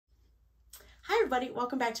everybody,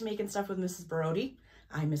 welcome back to Making Stuff with Mrs. Baroody.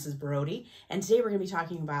 I'm Mrs. Baroody, and today we're going to be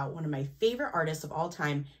talking about one of my favorite artists of all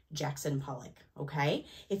time, Jackson Pollock, okay?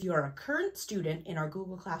 If you are a current student in our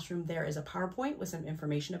Google Classroom, there is a PowerPoint with some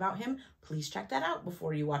information about him. Please check that out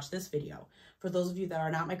before you watch this video. For those of you that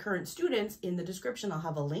are not my current students, in the description I'll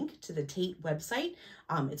have a link to the Tate website.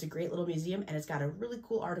 It's a great little museum, and it's got a really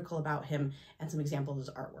cool article about him and some examples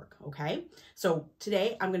of his artwork, okay? So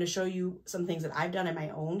today I'm going to show you some things that I've done in my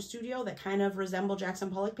own studio that kind of resemble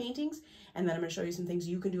Jackson Pollock paintings, and then I'm going to show you some things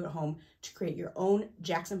you can do at home to create your own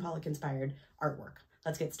Jackson Pollock inspired artwork.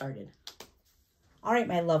 Let's get started. All right,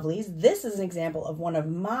 my lovelies, this is an example of one of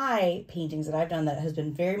my paintings that I've done that has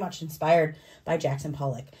been very much inspired by Jackson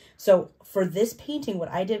Pollock. So for this painting,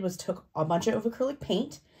 what I did was took a bunch of acrylic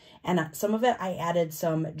paint, and some of it I added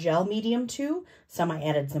some gel medium to, some I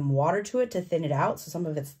added some water to it to thin it out. So some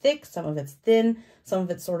of it's thick, some of it's thin, some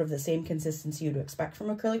of it's sort of the same consistency you'd expect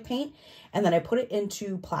from acrylic paint. And then I put it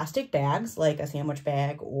into plastic bags, like a sandwich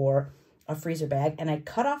bag or a freezer bag, and I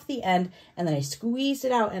cut off the end, and then I squeezed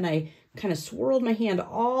it out, and I kind of swirled my hand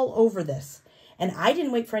all over this. And I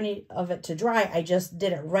didn't wait for any of it to dry. I just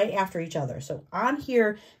did it right after each other. So on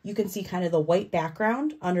here, you can see kind of the white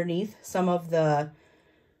background underneath some of the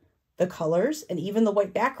colors, and even the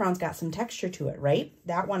white background's got some texture to it, right?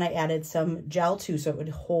 That one I added some gel to so it would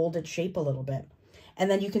hold its shape a little bit. And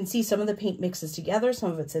then you can see some of the paint mixes together.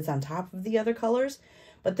 Some of it sits on top of the other colors.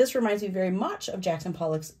 But this reminds me very much of Jackson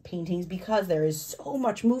Pollock's paintings because there is so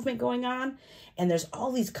much movement going on and there's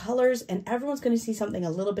all these colors, and everyone's going to see something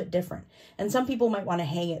a little bit different. And some people might want to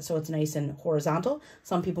hang it so it's nice and horizontal.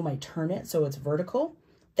 Some people might turn it so it's vertical.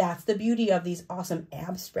 That's the beauty of these awesome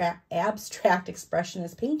abstract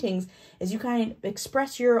expressionist paintings, is you kind of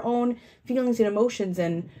express your own feelings and emotions,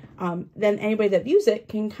 and then anybody that views it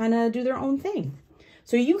can kind of do their own thing.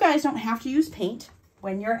 So you guys don't have to use paint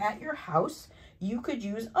when you're at your house. You could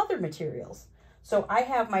use other materials. So I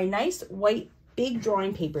have my nice white big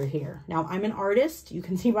drawing paper here. Now I'm an artist. You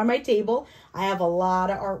can see by my table, I have a lot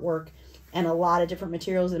of artwork and a lot of different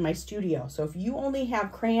materials in my studio. So if you only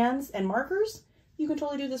have crayons and markers, you can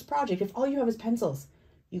totally do this project. If all you have is pencils,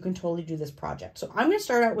 you can totally do this project. So I'm going to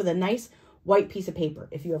start out with a nice white piece of paper.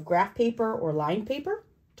 If you have graph paper or lined paper,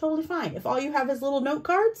 totally fine. If all you have is little note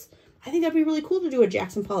cards, I think that'd be really cool to do a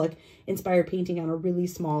Jackson Pollock inspired painting on a really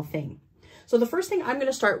small thing. So the first thing I'm going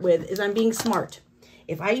to start with is I'm being smart.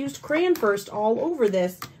 If I used crayon first all over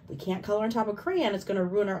this, we can't color on top of crayon. It's going to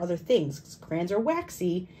ruin our other things. Crayons are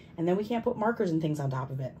waxy, and then we can't put markers and things on top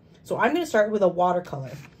of it. So I'm going to start with a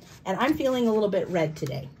watercolor, and I'm feeling a little bit red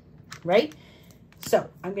today, right? So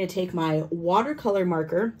I'm going to take my watercolor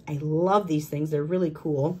marker. I love these things. They're really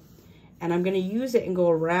cool. And I'm going to use it and go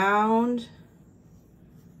around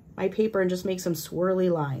my paper and just make some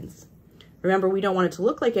swirly lines. Remember, we don't want it to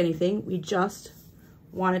look like anything. We just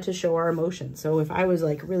want it to show our emotions. So if I was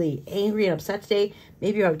like really angry and upset today,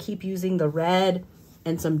 maybe I would keep using the red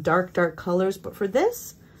and some dark colors. But for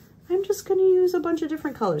this, I'm just going to use a bunch of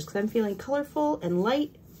different colors because I'm feeling colorful and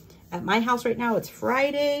light. At my house right now, it's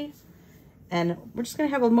Friday, and we're just going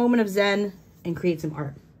to have a moment of zen and create some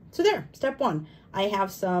art. So there, step one. I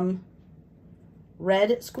have some red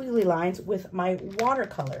squiggly lines with my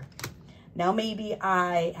watercolor. Now maybe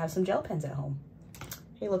I have some gel pens at home.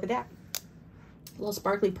 Hey, look at that. A little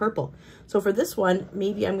sparkly purple. So for this one,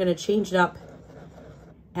 maybe I'm going to change it up,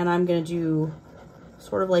 and I'm going to do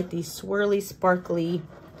sort of like these swirly, sparkly,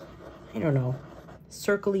 I don't know,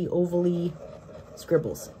 circly, ovally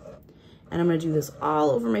scribbles. And I'm going to do this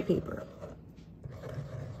all over my paper.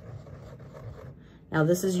 Now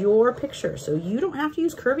this is your picture, so you don't have to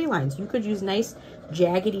use curvy lines. You could use nice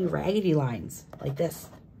jaggedy, raggedy lines like this.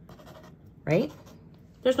 Right?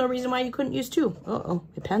 There's no reason why you couldn't use two. Uh-oh,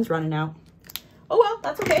 my pen's running out. Oh, well,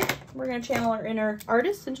 that's okay. We're going to channel our inner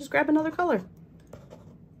artist and just grab another color.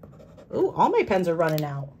 Ooh, all my pens are running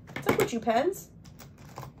out. What's up with you, pens?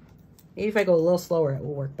 Maybe if I go a little slower, it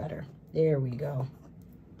will work better. There we go.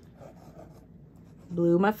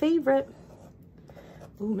 Blue, my favorite.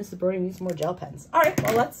 Ooh, Mrs. Baroody needs some more gel pens. All right,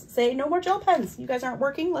 well, let's say no more gel pens. You guys aren't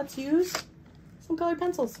working. Let's use some colored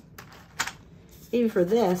pencils. Maybe for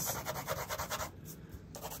this,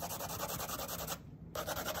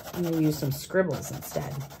 I'm going to use some scribbles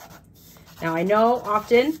instead. Now, I know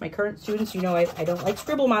often, my current students, you know I don't like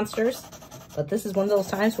scribble monsters, but this is one of those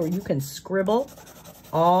times where you can scribble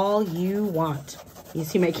all you want. You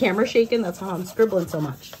see my camera shaking? That's how I'm scribbling so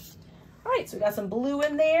much. All right, so we got some blue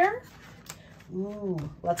in there. Ooh,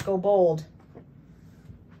 let's go bold.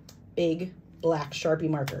 Big black Sharpie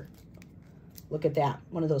marker. Look at that,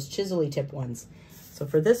 one of those chisel-y tip ones. So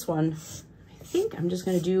for this one, I think I'm just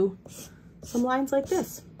going to do some lines like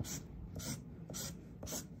this.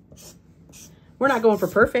 We're not going for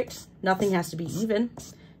perfect. Nothing has to be even.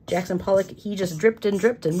 Jackson Pollock, he just dripped and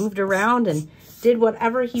moved around and did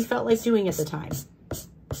whatever he felt like doing at the time.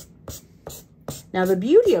 Now, the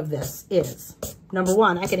beauty of this is, number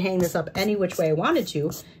one, I could hang this up any which way I wanted to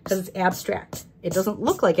because it's abstract. It doesn't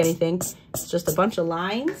look like anything. It's just a bunch of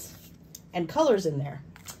lines and colors in there.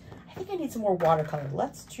 I think I need some more watercolor.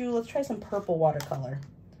 Let's try some purple watercolor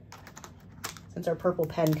since our purple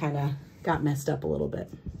pen kind of got messed up a little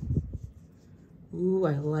bit. Ooh,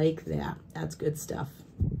 I like that. That's good stuff.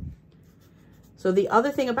 So the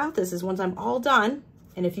other thing about this is once I'm all done,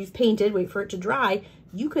 and if you've painted, wait for it to dry,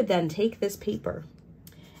 you could then take this paper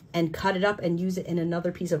and cut it up and use it in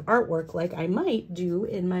another piece of artwork like I might do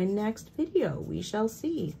in my next video. We shall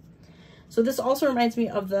see. So this also reminds me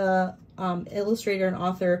of the illustrator and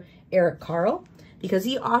author Eric Carle, because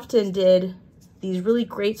he often did these really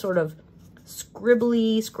great sort of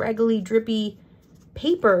scribbly, scraggly, drippy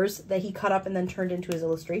papers that he cut up and then turned into his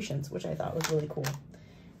illustrations, which I thought was really cool.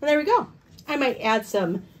 And there we go. I might add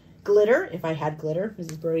some glitter if I had glitter.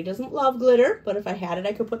 Mrs. Baroody doesn't love glitter, but if I had it,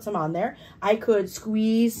 I could put some on there. I could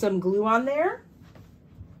squeeze some glue on there.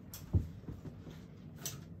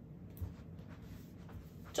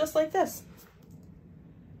 Just like this.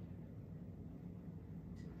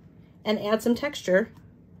 And add some texture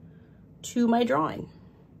to my drawing.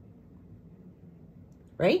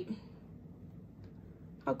 Right?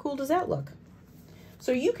 How cool does that look?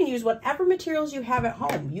 So you can use whatever materials you have at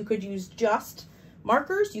home. You could use just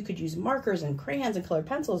markers. You could use markers and crayons and colored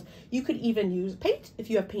pencils. You could even use paint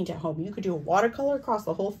if you have paint at home. You could do a watercolor across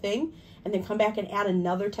the whole thing and then come back and add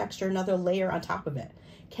another texture, another layer on top of it.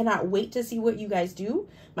 Cannot wait to see what you guys do.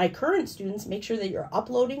 My current students, make sure that you're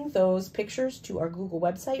uploading those pictures to our Google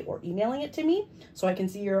website or emailing it to me so I can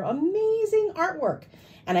see your amazing artwork.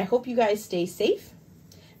 And I hope you guys stay safe,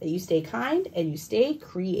 that you stay kind, and you stay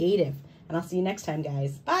creative. And I'll see you next time,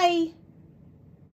 guys. Bye.